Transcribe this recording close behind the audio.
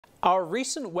Our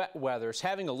recent wet weather is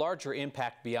having a larger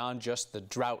impact beyond just the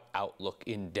drought outlook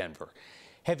in Denver.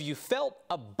 Have you felt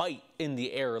a bite in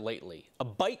the air lately? A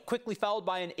bite quickly followed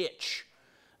by an itch.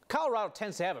 Colorado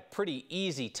tends to have a pretty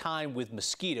easy time with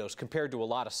mosquitoes compared to a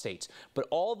lot of states, but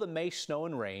all the May snow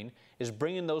and rain is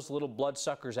bringing those little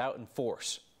bloodsuckers out in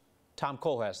force. Tom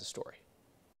Cole has the story.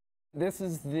 This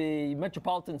is the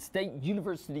Metropolitan State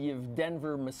University of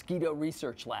Denver Mosquito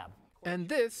Research Lab. And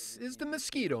this is the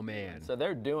Mosquito Man. So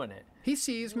they're doing it. He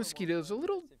sees mosquitoes a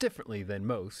little differently than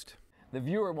most. The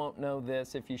viewer won't know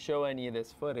this if you show any of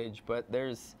this footage, but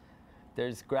there's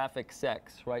graphic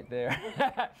sex right there.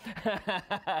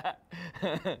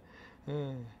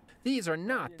 These are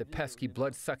not the pesky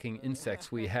blood-sucking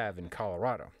insects we have in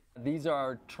Colorado. These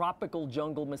are tropical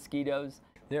jungle mosquitoes.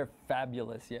 They're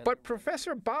fabulous, yes. But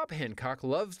Professor Bob Hancock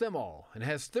loves them all and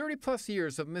has 30-plus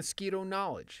years of mosquito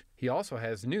knowledge. He also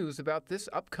has news about this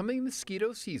upcoming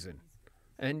mosquito season.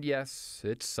 And yes,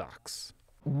 it sucks.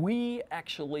 We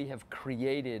actually have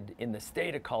created in the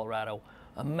state of Colorado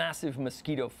a massive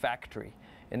mosquito factory.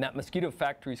 And that mosquito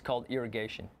factory is called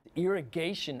irrigation.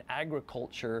 Irrigation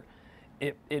agriculture,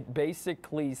 it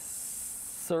basically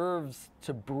serves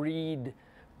to breed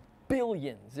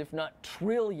billions, if not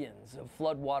trillions, of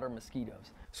floodwater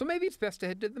mosquitoes. So maybe it's best to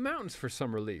head to the mountains for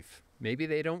some relief. Maybe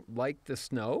they don't like the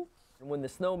snow? When the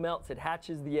snow melts, it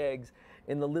hatches the eggs,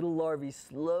 and the little larvae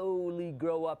slowly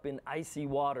grow up in icy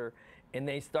water, and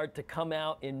they start to come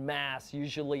out in mass,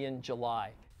 usually in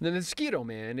July. The Mosquito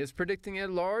Man is predicting a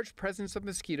large presence of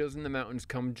mosquitoes in the mountains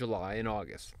come July and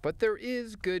August. But there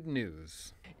is good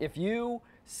news. If you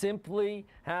simply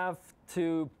have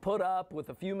to put up with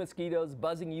a few mosquitoes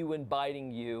buzzing you and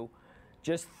biting you,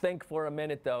 just think for a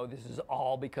minute though, this is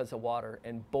all because of water,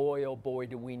 and boy oh boy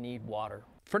do we need water.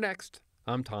 For Next,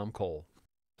 I'm Tom Cole.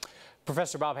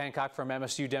 Professor Bob Hancock from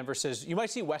MSU Denver says you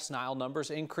might see West Nile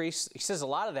numbers increase. He says a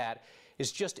lot of that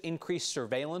is just increased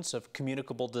surveillance of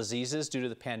communicable diseases due to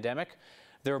the pandemic.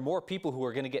 There are more people who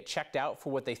are going to get checked out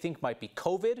for what they think might be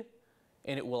COVID,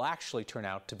 and it will actually turn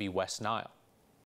out to be West Nile.